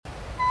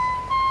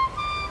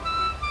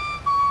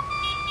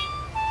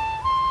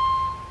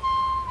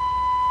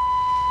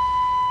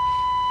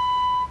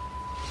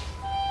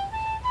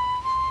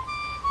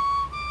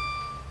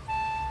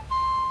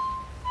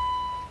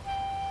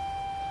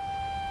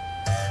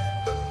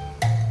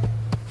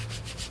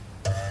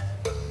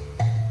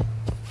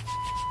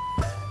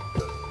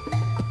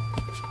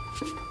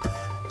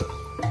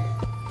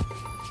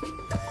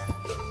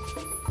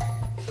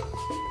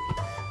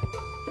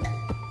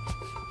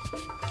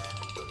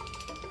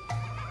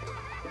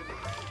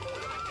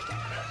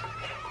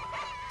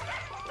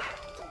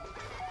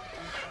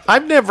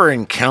I've never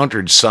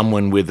encountered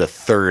someone with a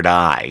third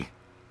eye,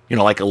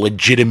 like a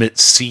legitimate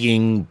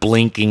seeing,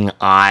 blinking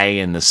eye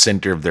in the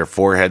center of their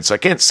forehead, so I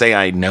can't say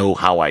I know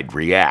how I'd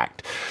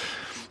react.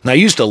 Now, I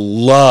used to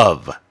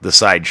love the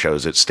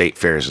sideshows at state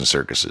fairs and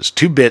circuses.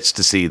 2 bits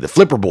to see the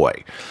Flipper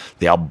Boy,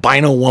 the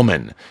Albino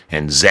Woman,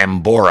 and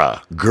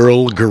Zambora,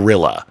 Girl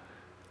Gorilla.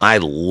 I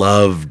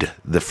loved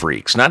the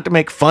freaks. Not to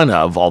make fun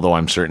of, although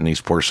I'm certain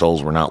these poor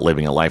souls were not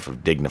living a life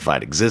of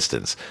dignified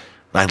existence.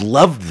 I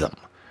loved them.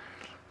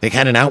 They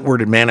had an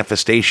outward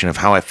manifestation of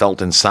how I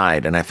felt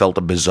inside, and I felt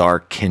a bizarre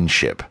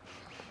kinship.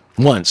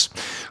 Once,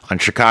 on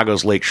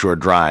Chicago's Lakeshore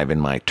Drive in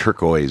my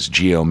turquoise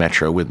Geo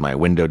Metro with my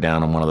window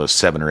down on one of those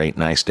 7 or 8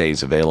 nice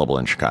days available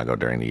in Chicago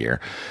during the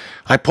year,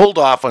 I pulled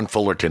off on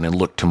Fullerton and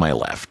looked to my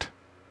left.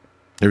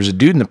 There was a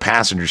dude in the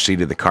passenger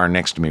seat of the car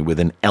next to me with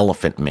an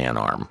elephant man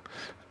arm.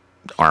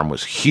 The arm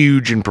was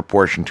huge in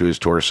proportion to his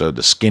torso.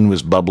 The skin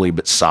was bubbly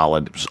but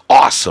solid. It was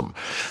awesome.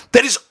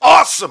 That is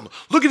awesome!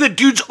 Look at the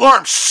dude's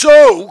arm.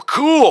 So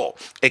cool!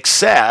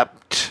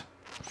 Except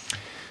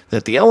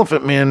that the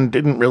elephant man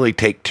didn't really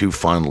take too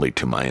fondly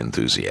to my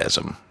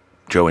enthusiasm.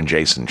 Joe and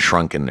Jason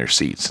shrunk in their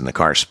seats, and the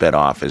car sped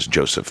off as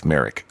Joseph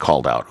Merrick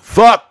called out,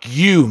 "Fuck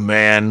you,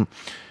 man!"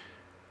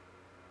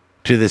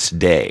 To this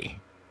day,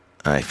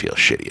 I feel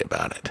shitty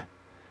about it.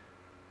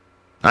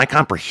 I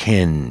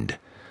comprehend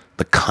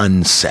the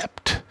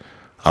concept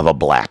of a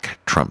black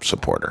Trump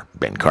supporter.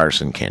 Ben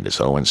Carson, Candace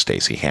Owens,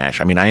 Stacey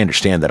Hash. I mean, I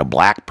understand that a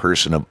black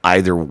person of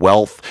either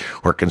wealth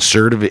or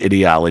conservative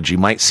ideology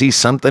might see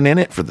something in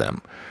it for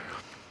them.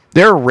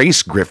 There are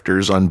race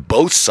grifters on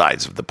both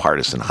sides of the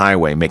partisan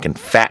highway making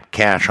fat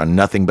cash on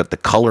nothing but the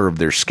color of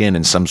their skin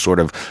in some sort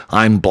of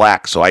 "I'm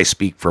black, so I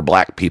speak for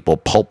black people"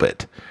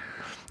 pulpit.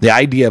 The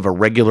idea of a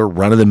regular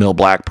run-of-the-mill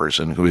black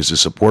person who is a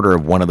supporter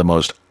of one of the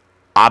most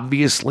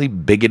obviously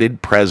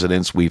bigoted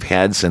presidents we've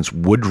had since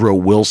Woodrow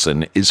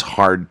Wilson is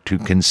hard to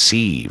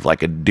conceive,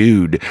 like a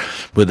dude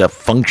with a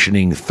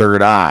functioning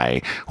third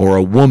eye or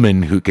a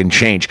woman who can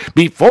change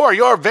before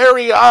your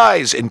very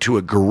eyes into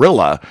a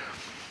gorilla.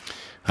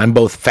 I'm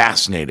both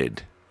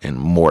fascinated and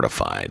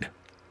mortified.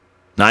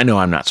 Now, I know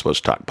I'm not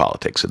supposed to talk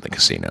politics at the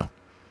casino.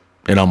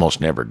 It almost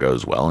never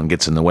goes well and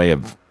gets in the way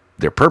of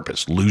their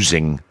purpose,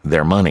 losing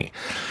their money.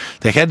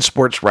 The head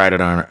sports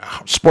writer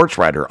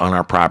on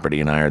our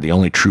property and I are the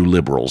only true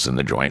liberals in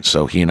the joint,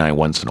 so he and I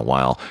once in a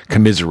while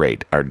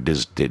commiserate our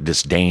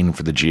disdain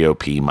for the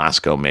GOP,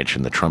 Moscow Mitch,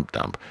 and the Trump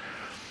dump.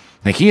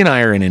 Now, he and I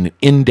are in an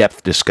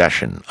in-depth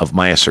discussion of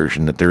my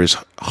assertion that there is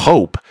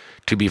hope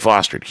to be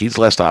fostered. He's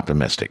less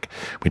optimistic.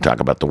 We talk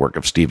about the work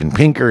of Steven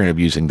Pinker and of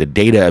using the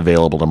data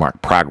available to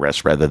mark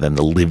progress rather than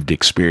the lived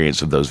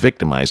experience of those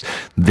victimized.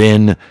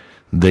 Then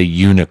the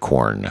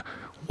unicorn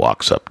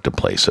walks up to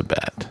place a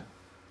bet.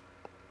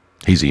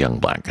 He's a young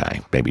black guy,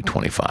 maybe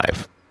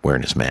 25,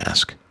 wearing his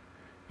mask.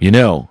 He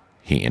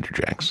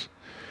interjects,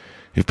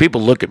 if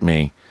people look at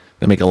me,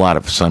 they make a lot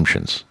of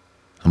assumptions.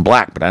 I'm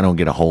black, but I don't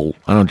get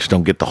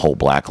the whole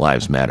Black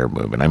Lives Matter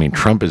movement. I mean,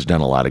 Trump has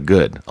done a lot of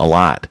good, a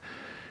lot.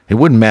 It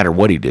wouldn't matter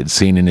what he did.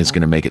 CNN is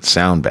going to make it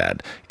sound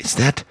bad. Is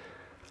that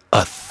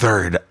a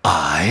third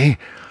eye?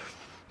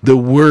 The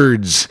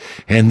words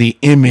and the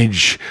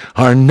image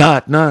are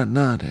not,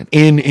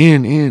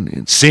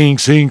 in, sing.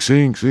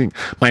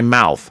 My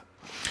mouth,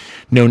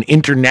 known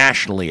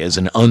internationally as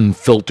an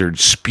unfiltered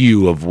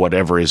spew of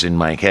whatever is in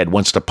my head,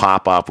 wants to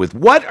pop off with,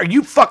 "What? Are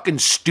you fucking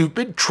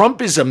stupid?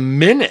 Trump is a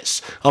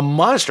menace, a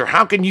monster.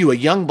 How can you, a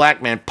young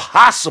black man,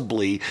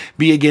 possibly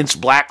be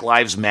against Black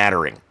Lives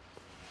Mattering?"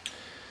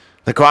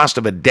 The cost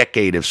of a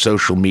decade of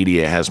social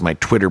media has my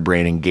Twitter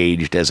brain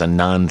engaged as a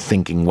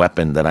non-thinking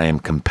weapon that I am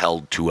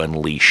compelled to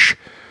unleash.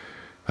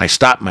 I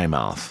stop my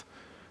mouth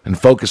and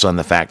focus on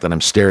the fact that I'm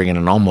staring at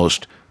an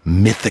almost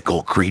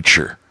mythical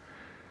creature.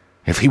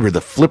 If he were the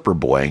Flipper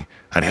Boy,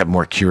 I'd have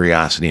more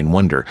curiosity and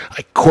wonder.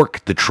 I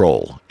cork the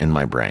troll in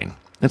my brain.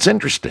 It's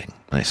interesting,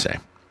 I say.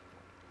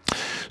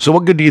 So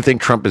what good do you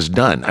think Trump has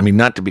done? I mean,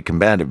 not to be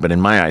combative, but in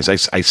my eyes,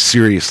 I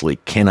seriously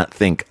cannot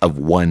think of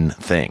one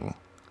thing.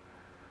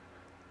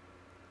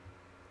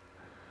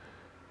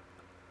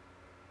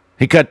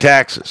 He cut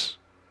taxes.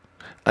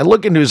 I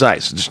look into his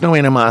eyes. There's no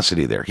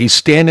animosity there. He's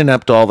standing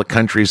up to all the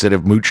countries that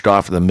have mooched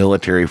off of the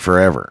military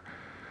forever.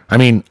 I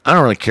mean, I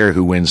don't really care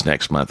who wins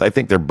next month. I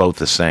think they're both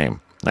the same.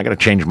 I'm not going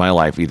to change my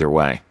life either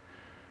way.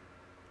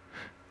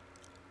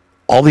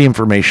 All the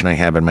information I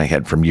have in my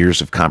head from years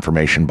of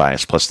confirmation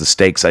bias, plus the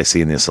stakes I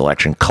see in this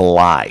election,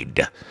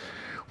 collide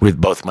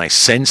with both my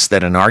sense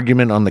that an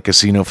argument on the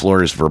casino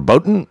floor is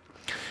verboten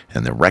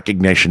and the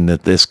recognition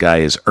that this guy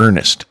is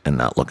earnest and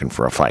not looking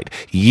for a fight.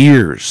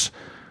 Years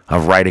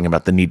of writing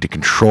about the need to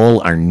control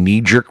our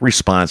knee-jerk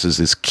responses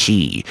is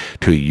key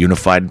to a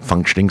unified,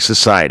 functioning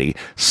society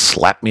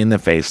slap me in the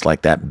face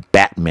like that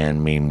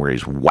Batman meme where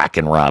he's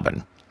whacking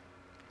Robin.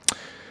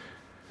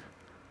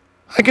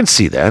 I can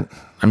see that.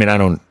 I mean, I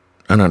don't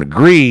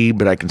agree,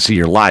 but I can see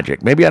your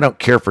logic. Maybe I don't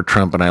care for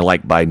Trump and I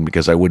like Biden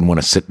because I wouldn't want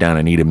to sit down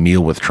and eat a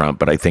meal with Trump,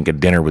 but I think a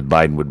dinner with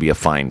Biden would be a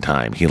fine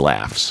time. He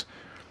laughs.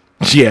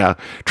 Yeah,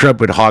 Trump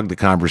would hog the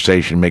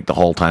conversation, make the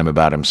whole time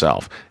about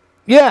himself.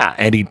 Yeah,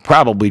 and he'd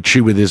probably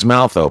chew with his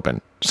mouth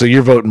open. So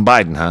you're voting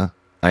Biden, huh?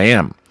 I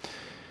am.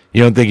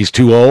 You don't think he's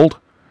too old?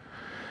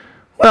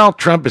 Well,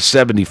 Trump is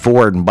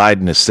 74 and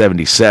Biden is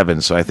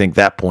 77, so I think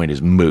that point is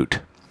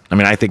moot. I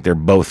mean, I think they're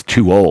both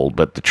too old,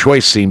 but the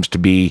choice seems to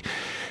be,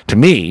 to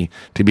me,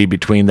 to be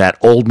between that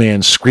old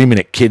man screaming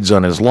at kids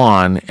on his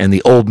lawn and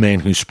the old man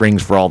who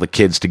springs for all the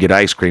kids to get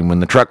ice cream when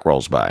the truck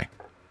rolls by.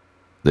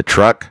 The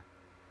truck?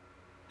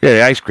 Yeah,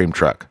 the ice cream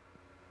truck.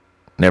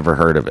 Never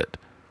heard of it.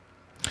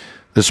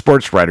 The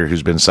sports writer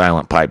who's been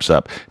silent pipes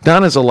up.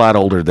 Don is a lot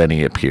older than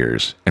he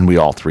appears, and we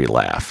all three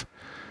laugh.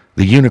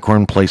 The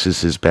unicorn places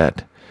his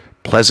bet.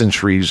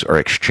 Pleasantries are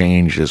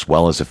exchanged as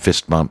well as a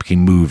fist bump. He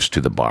moves to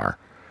the bar.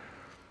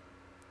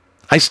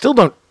 I still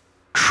don't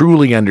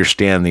truly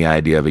understand the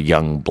idea of a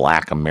young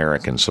black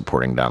American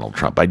supporting Donald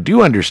Trump. I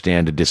do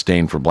understand a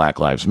disdain for Black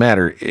Lives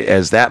Matter,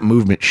 as that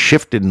movement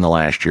shifted in the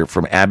last year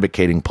from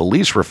advocating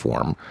police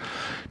reform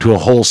to a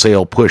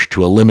wholesale push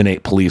to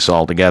eliminate police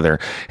altogether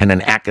and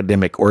an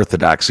academic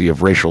orthodoxy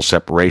of racial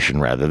separation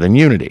rather than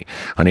unity.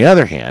 On the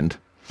other hand,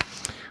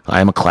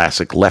 I am a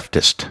classic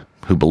leftist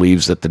who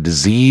believes that the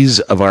disease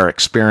of our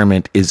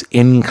experiment is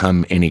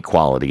income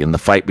inequality and the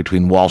fight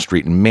between Wall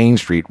Street and Main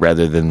Street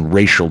rather than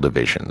racial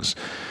divisions,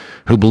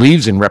 who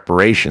believes in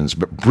reparations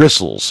but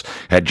bristles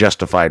at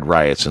justified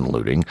riots and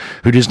looting,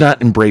 who does not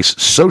embrace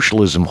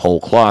socialism whole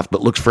cloth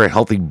but looks for a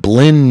healthy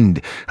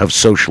blend of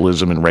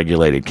socialism and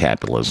regulated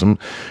capitalism,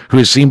 who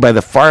is seen by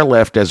the far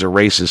left as a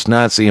racist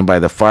Nazi and by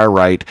the far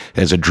right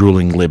as a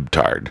drooling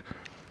libtard.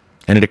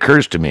 And it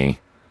occurs to me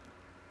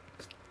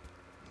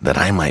that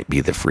I might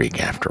be the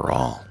freak after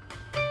all.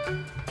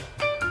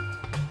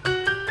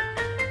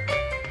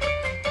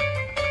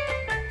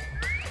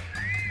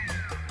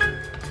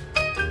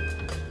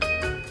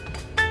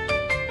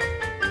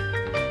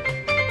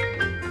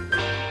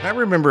 I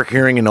remember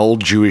hearing an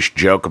old Jewish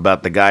joke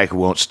about the guy who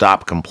won't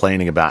stop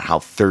complaining about how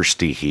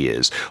thirsty he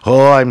is.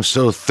 Oh, I'm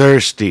so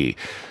thirsty.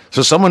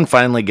 So someone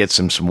finally gets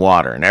him some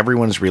water, and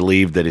everyone's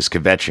relieved that his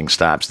kvetching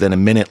stops. Then a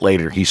minute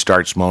later, he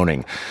starts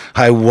moaning,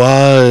 I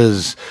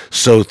was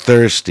so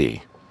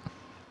thirsty.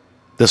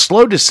 The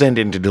slow descent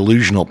into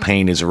delusional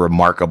pain is a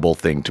remarkable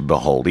thing to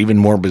behold. Even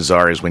more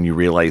bizarre is when you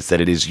realize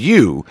that it is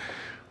you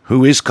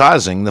who is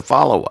causing the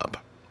follow-up.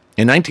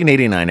 In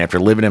 1989,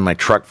 after living in my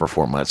truck for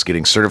 4 months,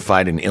 getting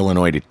certified in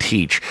Illinois to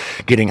teach,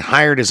 getting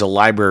hired as a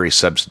library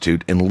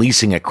substitute, and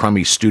leasing a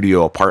crummy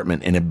studio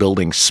apartment in a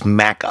building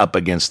smack up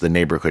against the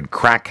neighborhood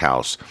crack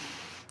house,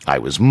 I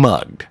was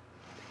mugged.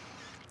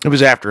 It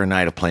was after a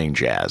night of playing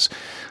jazz.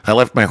 I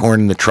left my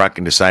horn in the truck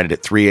and decided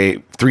at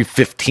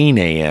 3:15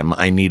 a.m.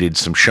 I needed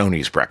some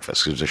Shoney's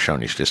breakfast. There was a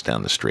Shoney's just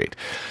down the street.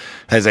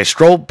 As I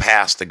strolled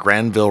past the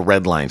Granville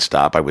Red Line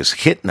stop, I was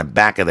hit in the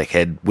back of the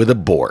head with a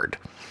board.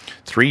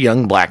 3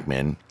 young black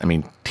men,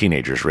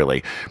 teenagers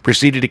really,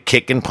 proceeded to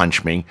kick and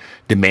punch me,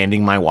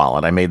 demanding my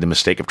wallet. I made the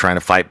mistake of trying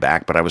to fight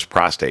back, but I was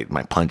prostrate.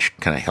 My punch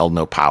kind of held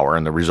no power,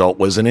 and the result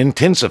was an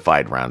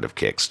intensified round of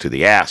kicks to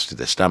the ass, to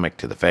the stomach,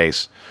 to the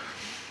face.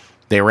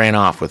 They ran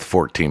off with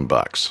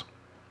 $14.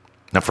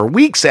 Now, for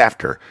weeks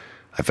after,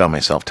 I found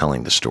myself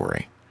telling the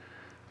story.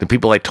 The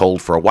people I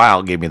told for a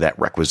while gave me that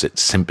requisite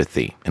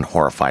sympathy and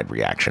horrified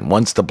reaction.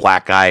 Once the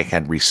black eye I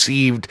had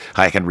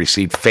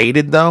received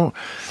faded, though,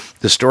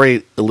 the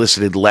story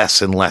elicited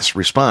less and less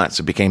response.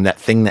 It became that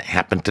thing that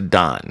happened to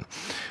Don.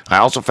 I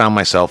also found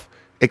myself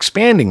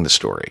expanding the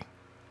story.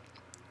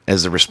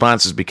 As the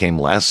responses became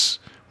less,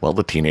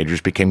 the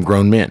teenagers became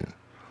grown men.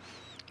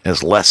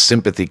 As less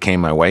sympathy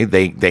came my way,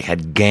 they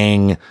had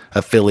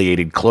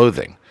gang-affiliated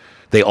clothing.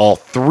 They all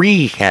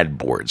 3 had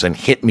boards and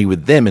hit me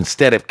with them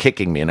instead of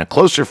kicking me. And a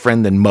closer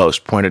friend than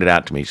most pointed it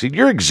out to me. He said,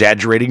 "You're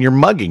exaggerating your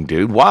mugging,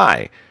 dude.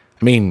 Why?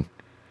 I mean,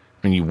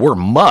 you were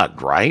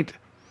mugged, right?"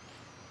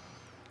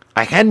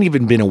 I hadn't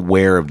even been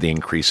aware of the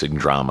increasing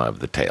drama of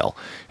the tale.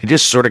 It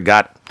just sort of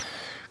got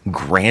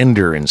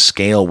grander in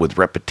scale with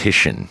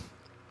repetition.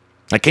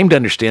 I came to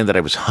understand that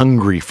I was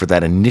hungry for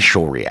that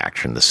initial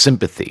reaction, the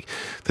sympathy,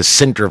 the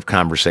center of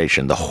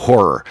conversation, the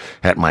horror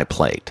at my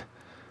plate.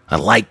 I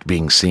liked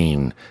being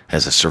seen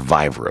as a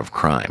survivor of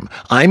crime.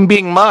 I'm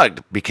being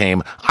mugged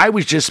became I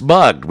was just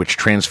mugged, which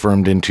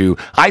transformed into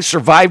I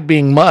survived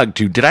being mugged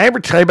to did I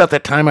ever tell you about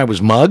that time I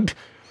was mugged?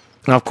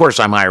 Now, of course,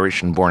 I'm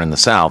Irish and born in the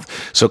South,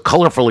 so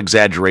colorful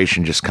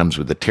exaggeration just comes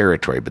with the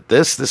territory. But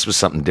this was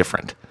something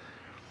different.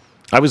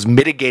 I was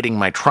mitigating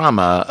my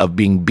trauma of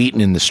being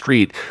beaten in the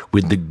street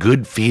with the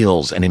good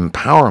feels and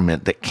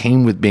empowerment that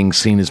came with being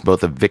seen as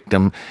both a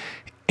victim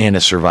and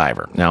a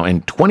survivor. Now,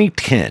 in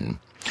 2010,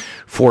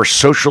 4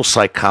 social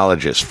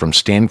psychologists from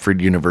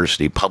Stanford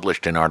University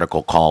published an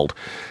article called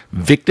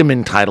Victim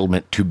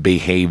Entitlement to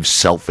Behave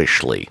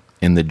Selfishly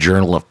in the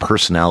Journal of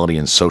Personality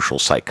and Social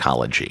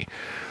Psychology.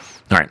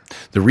 All right,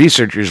 the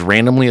researchers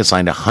randomly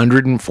assigned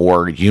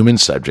 104 human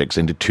subjects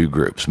into 2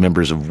 groups.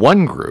 Members of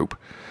one group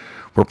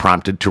were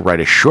prompted to write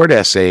a short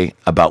essay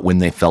about when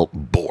they felt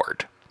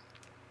bored.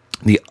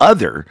 The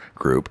other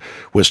group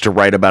was to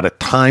write about a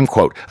time,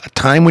 quote, a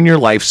time when your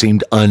life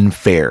seemed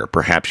unfair.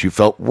 Perhaps you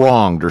felt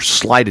wronged or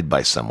slighted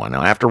by someone.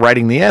 Now, after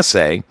writing the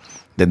essay,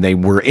 Then they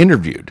were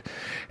interviewed.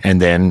 And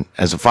then,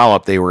 as a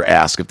follow-up, they were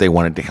asked if they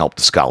wanted to help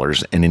the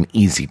scholars in an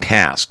easy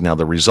task. Now,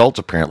 the results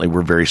apparently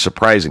were very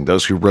surprising.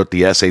 Those who wrote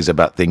the essays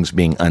about things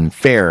being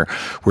unfair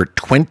were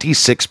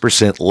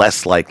 26%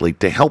 less likely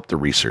to help the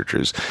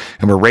researchers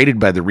and were rated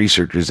by the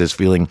researchers as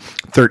feeling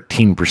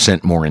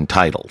 13% more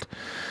entitled.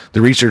 The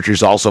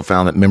researchers also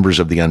found that members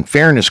of the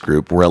unfairness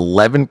group were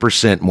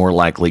 11% more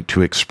likely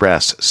to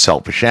express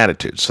selfish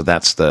attitudes. So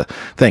that's the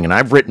thing. And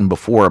I've written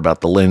before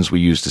about the lens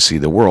we use to see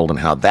the world and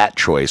how that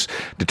choice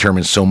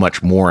determines so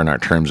much more in our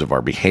terms of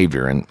our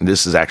behavior. And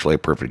this is actually a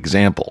perfect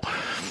example.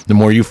 The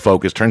more you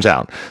focus, turns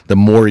out, the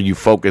more you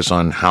focus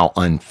on how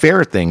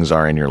unfair things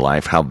are in your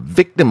life, how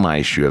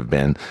victimized you have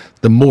been,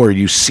 the more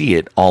you see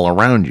it all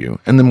around you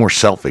and the more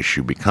selfish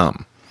you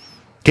become.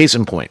 Case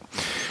in point,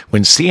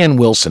 when C.N.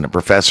 Wilson, a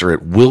professor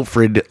at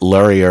Wilfrid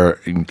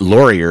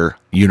Laurier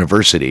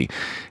University,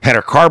 had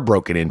her car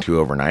broken into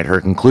overnight,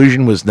 her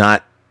conclusion was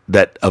not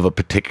that of a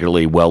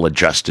particularly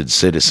well-adjusted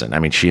citizen. I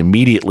mean, she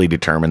immediately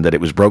determined that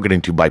it was broken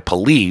into by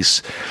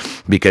police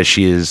because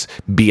she is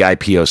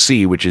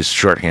BIPOC, which is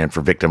shorthand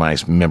for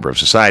victimized member of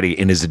society,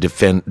 and is a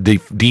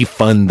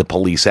defund the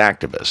police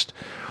activist.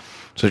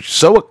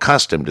 So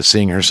accustomed to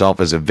seeing herself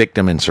as a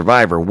victim and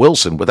survivor,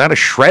 Wilson, without a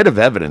shred of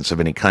evidence of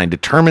any kind,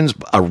 determines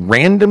a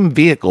random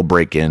vehicle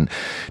break-in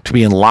to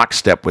be in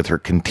lockstep with her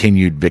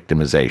continued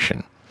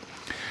victimization.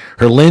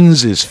 Her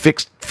lens is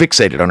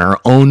fixated on her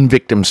own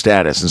victim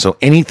status, and so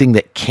anything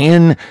that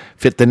can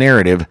fit the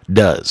narrative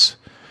does.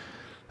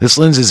 This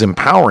lens is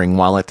empowering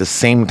while at the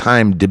same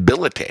time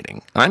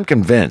debilitating. I'm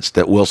convinced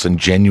that Wilson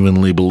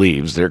genuinely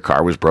believes their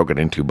car was broken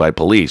into by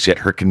police, yet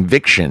her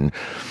conviction,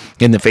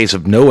 in the face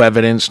of no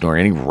evidence nor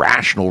any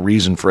rational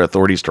reason for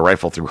authorities to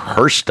rifle through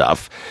her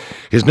stuff,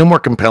 is no more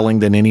compelling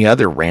than any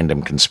other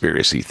random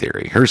conspiracy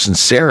theory. Her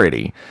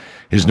sincerity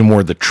is no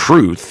more the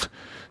truth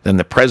than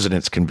the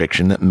president's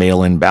conviction that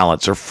mail-in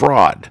ballots are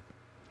fraud.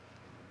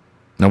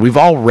 Now, we've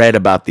all read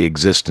about the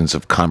existence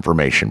of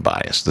confirmation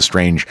bias, the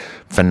strange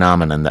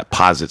phenomenon that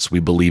posits we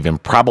believe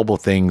improbable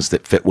things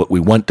that fit what we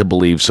want to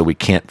believe, so we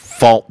can't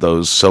fault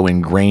those so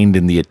ingrained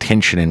in the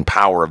attention and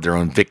power of their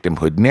own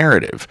victimhood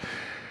narrative.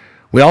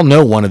 We all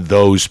know one of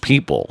those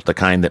people, the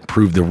kind that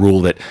prove the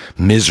rule that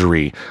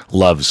misery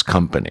loves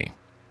company.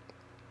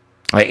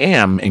 I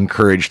am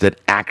encouraged that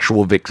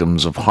actual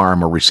victims of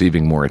harm are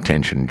receiving more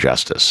attention and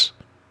justice.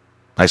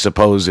 I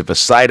suppose if a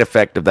side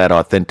effect of that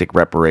authentic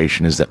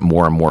reparation is that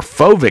more and more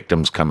faux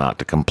victims come out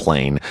to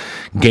complain,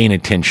 gain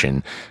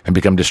attention, and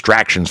become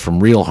distractions from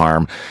real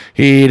harm,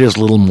 it is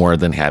little more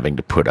than having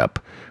to put up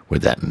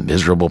with that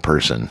miserable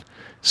person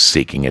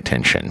seeking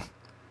attention.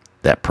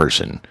 That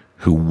person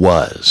who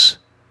was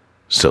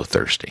so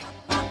thirsty.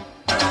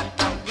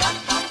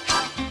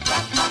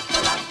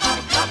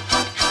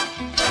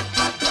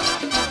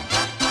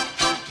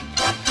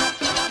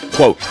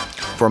 Quote,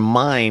 "For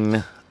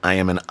mine, I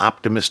am an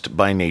optimist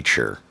by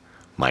nature.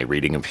 My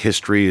reading of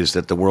history is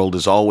that the world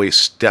has always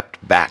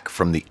stepped back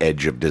from the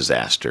edge of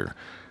disaster.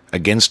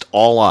 Against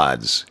all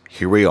odds,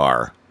 here we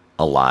are,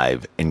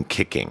 alive and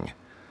kicking."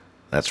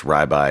 That's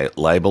Rabbi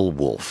Leibel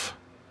Wolf.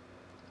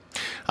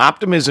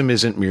 Optimism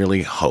isn't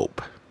merely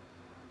hope.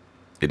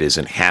 It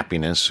isn't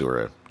happiness or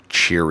a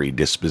cheery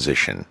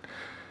disposition.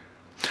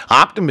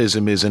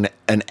 Optimism is an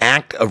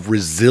act of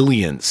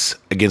resilience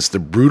against the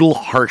brutal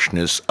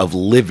harshness of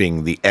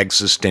living the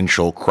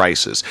existential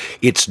crisis.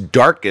 Its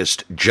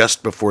darkest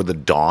just before the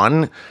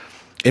dawn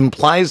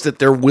implies that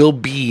there will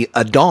be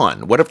a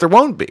dawn. What if there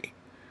won't be?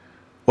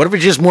 What if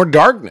it's just more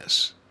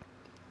darkness?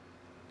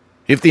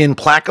 If the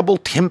implacable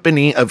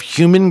tympany of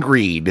human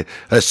greed,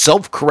 a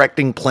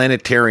self-correcting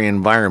planetary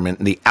environment,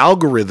 and the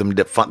algorithm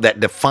that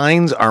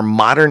defines our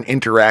modern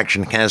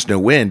interaction has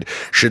no end,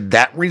 should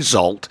that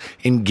result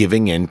in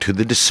giving in to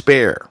the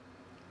despair?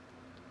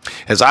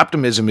 As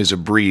optimism is a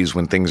breeze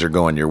when things are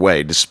going your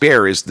way,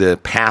 despair is the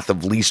path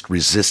of least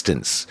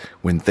resistance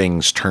when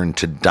things turn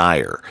to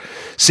dire.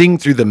 Seeing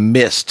through the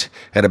mist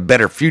at a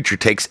better future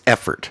takes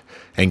effort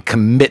and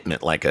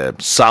commitment, like a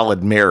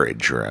solid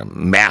marriage or a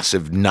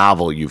massive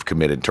novel you've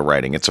committed to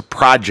writing. It's a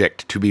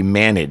project to be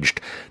managed,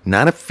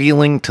 not a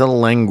feeling to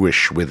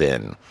languish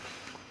within.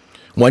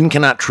 One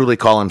cannot truly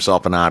call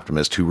himself an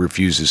optimist who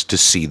refuses to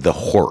see the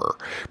horror.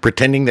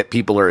 Pretending that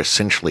people are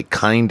essentially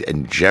kind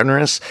and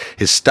generous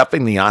is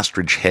stuffing the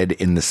ostrich head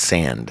in the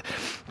sand.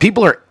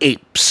 People are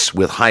apes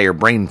with higher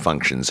brain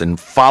functions and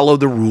follow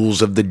the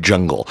rules of the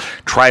jungle.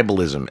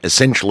 Tribalism,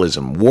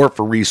 essentialism, war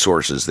for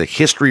resources, the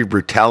history of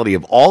brutality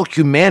of all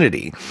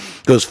humanity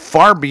goes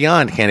far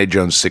beyond Hannah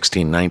Jones'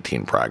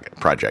 1619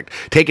 project.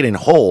 Taken in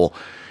whole,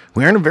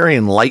 we aren't a very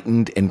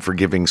enlightened and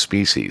forgiving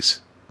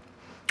species.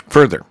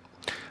 Further,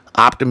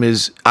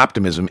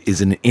 optimism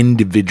is an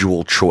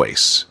individual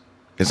choice.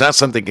 It's not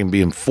something that can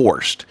be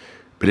enforced,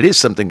 but it is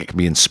something that can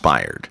be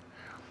inspired.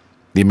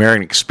 The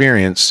American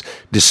experience,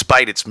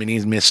 despite its many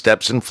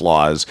missteps and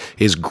flaws,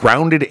 is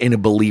grounded in a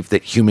belief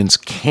that humans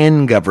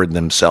can govern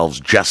themselves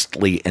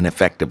justly and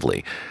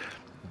effectively.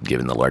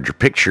 Given the larger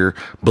picture,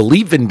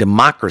 belief in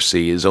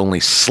democracy is only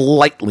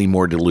slightly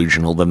more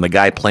delusional than the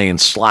guy playing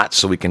slots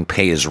so he can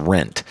pay his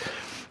rent.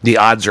 The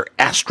odds are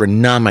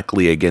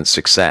astronomically against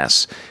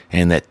success,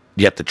 and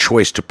yet the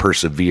choice to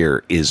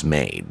persevere is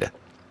made.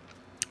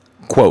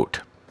 Quote,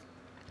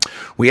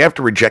 "We have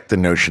to reject the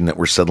notion that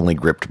we're suddenly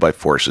gripped by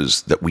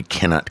forces that we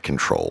cannot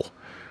control.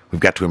 We've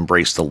got to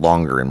embrace the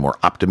longer and more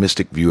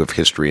optimistic view of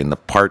history and the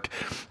part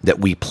that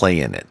we play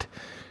in it.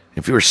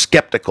 If you are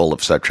skeptical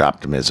of such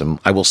optimism,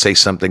 I will say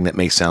something that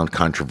may sound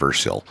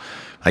controversial.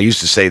 I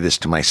used to say this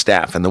to my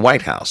staff in the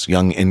White House,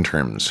 young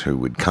interns who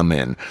would come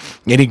in,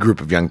 any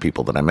group of young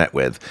people that I met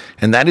with,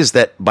 and that is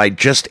that by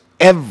just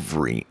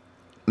every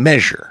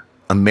measure,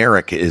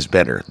 America is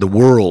better. The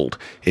world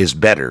is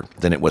better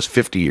than it was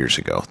 50 years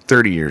ago,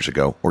 30 years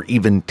ago, or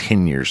even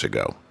 10 years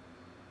ago."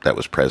 That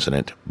was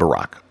President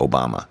Barack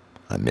Obama.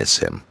 I miss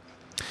him.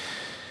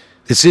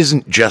 This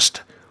isn't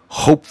just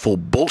hopeful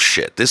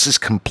bullshit. This is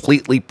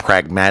completely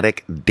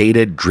pragmatic,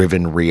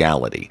 data-driven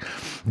reality.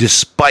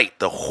 Despite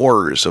the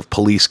horrors of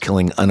police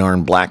killing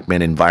unarmed black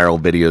men in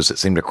viral videos that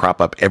seem to crop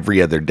up every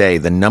other day,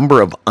 the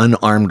number of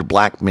unarmed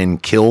black men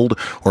killed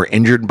or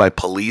injured by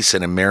police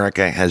in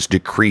America has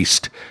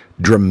decreased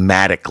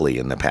dramatically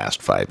in the past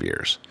 5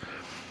 years.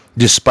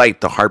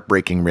 Despite the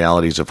heartbreaking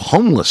realities of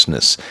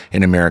homelessness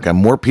in America,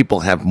 more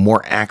people have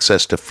more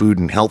access to food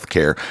and health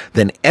care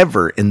than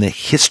ever in the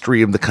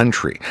history of the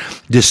country.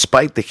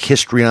 Despite the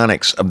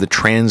histrionics of the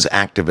trans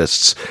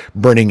activists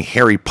burning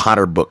Harry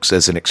Potter books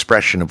as an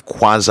expression of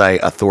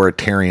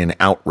quasi-authoritarian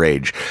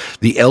outrage,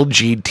 the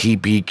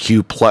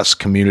LGBTQ plus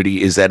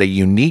community is at a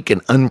unique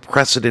and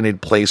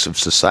unprecedented place of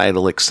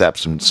societal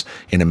acceptance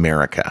in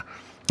America.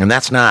 And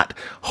that's not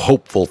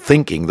hopeful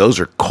thinking. Those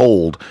are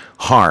cold,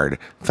 hard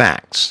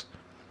facts.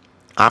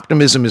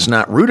 Optimism is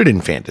not rooted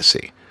in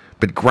fantasy,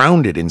 but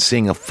grounded in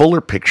seeing a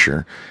fuller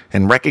picture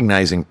and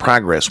recognizing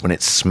progress when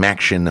it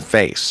smacks you in the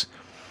face.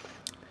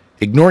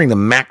 Ignoring the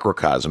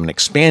macrocosm and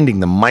expanding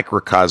the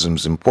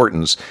microcosm's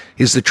importance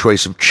is the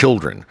choice of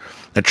children.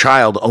 A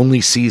child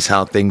only sees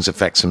how things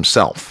affect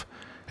himself.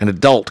 An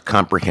adult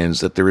comprehends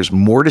that there is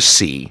more to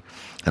see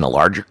and a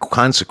larger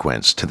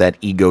consequence to that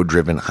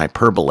ego-driven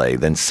hyperbole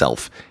than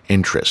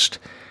self-interest.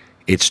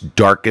 It's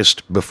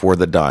darkest before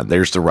the dawn.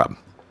 There's the rub.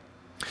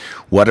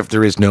 What if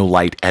there is no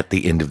light at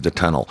the end of the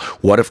tunnel?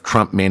 What if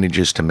Trump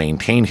manages to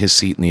maintain his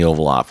seat in the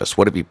Oval Office?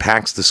 What if he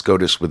packs the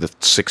SCOTUS with a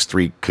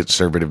 6-3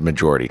 conservative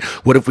majority?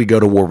 What if we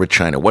go to war with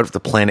China? What if the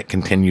planet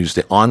continues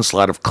the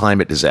onslaught of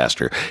climate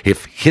disaster?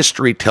 If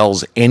history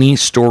tells any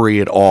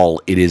story at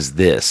all, it is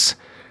this: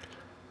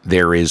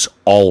 there is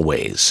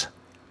always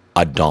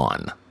a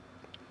dawn.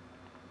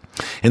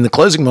 In the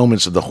closing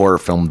moments of the horror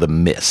film The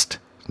Mist,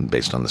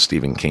 based on the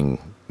Stephen King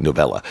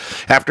novella,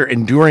 after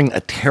enduring a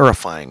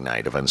terrifying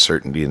night of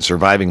uncertainty and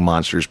surviving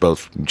monsters,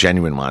 both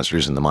genuine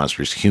monsters and the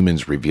monsters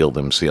humans reveal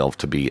themselves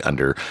to be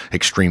under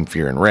extreme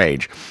fear and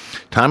rage,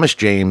 Thomas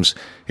James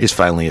is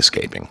finally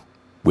escaping.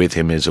 With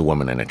him is a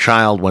woman and a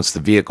child. Once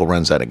the vehicle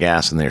runs out of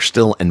gas and they're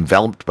still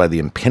enveloped by the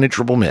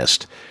impenetrable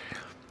mist,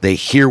 they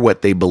hear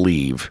what they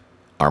believe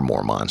are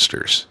more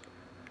monsters.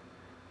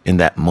 In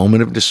that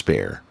moment of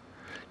despair,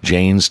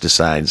 James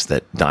decides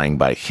that dying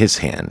by his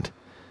hand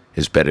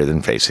is better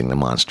than facing the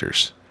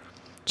monsters.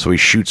 So he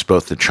shoots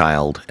both the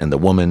child and the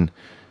woman.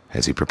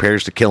 As he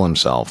prepares to kill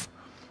himself,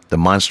 the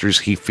monsters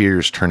he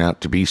fears turn out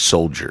to be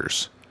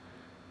soldiers,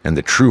 and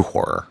the true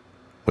horror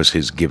was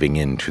his giving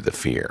in to the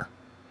fear.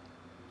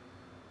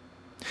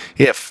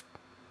 If,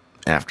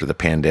 after the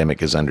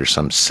pandemic is under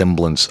some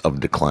semblance of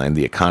decline,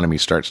 the economy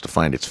starts to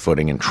find its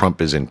footing and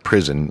Trump is in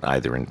prison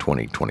either in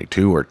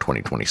 2022 or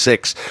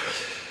 2026,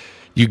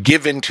 you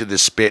give in to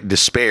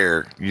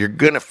despair, you're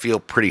going to feel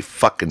pretty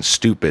fucking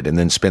stupid and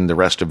then spend the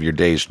rest of your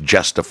days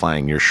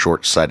justifying your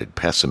short-sighted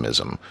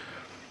pessimism.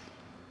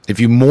 If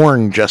you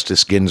mourn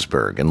Justice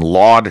Ginsburg and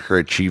laud her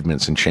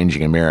achievements in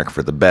changing America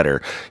for the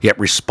better, yet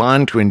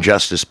respond to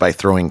injustice by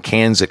throwing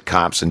cans at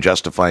cops and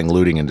justifying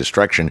looting and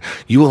destruction,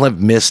 you will have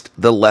missed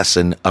the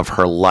lesson of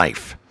her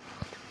life.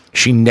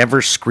 She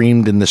never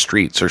screamed in the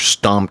streets or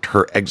stomped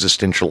her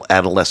existential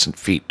adolescent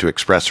feet to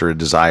express her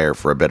desire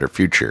for a better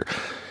future.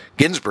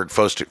 Ginsburg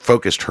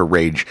focused her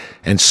rage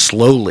and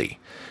slowly,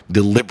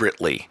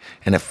 deliberately,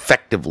 and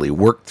effectively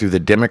worked through the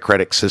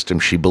democratic system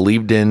she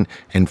believed in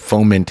and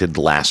fomented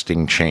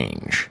lasting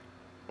change.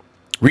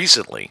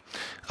 Recently,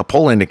 a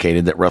poll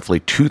indicated that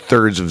roughly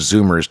 2/3 of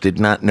Zoomers did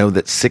not know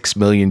that 6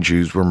 million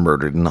Jews were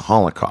murdered in the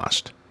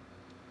Holocaust.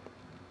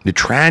 The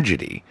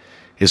tragedy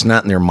is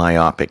not in their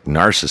myopic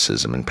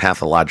narcissism and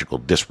pathological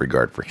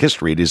disregard for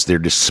history. It is their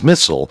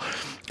dismissal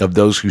of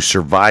those who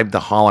survived the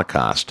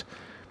Holocaust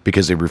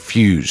because they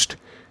refused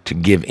to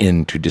give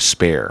in to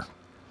despair.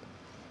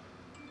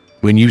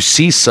 When you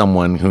see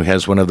someone who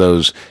has one of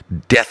those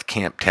death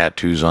camp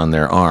tattoos on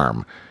their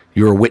arm,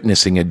 you are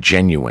witnessing a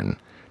genuine,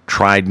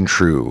 tried and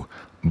true,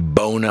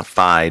 bona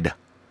fide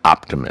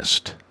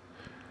optimist.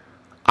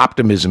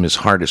 Optimism is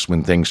hardest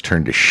when things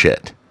turn to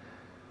shit,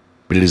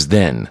 but it is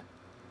then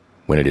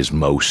when it is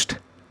most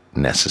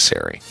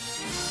necessary.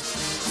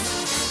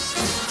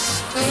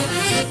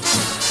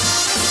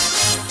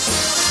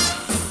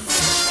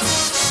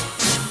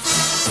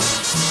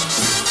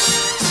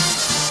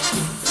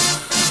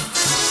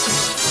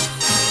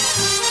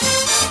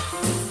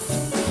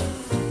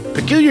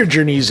 Peculiar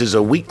Journeys is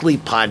a weekly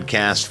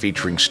podcast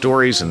featuring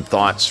stories and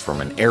thoughts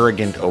from an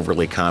arrogant,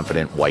 overly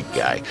confident white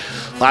guy.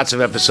 Lots of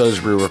episodes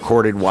were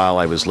recorded while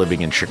I was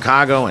living in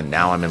Chicago, and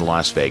now I'm in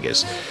Las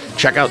Vegas.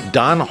 Check out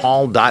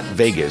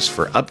donhall.vegas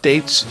for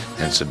updates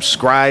and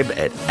subscribe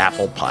at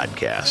Apple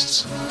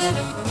Podcasts.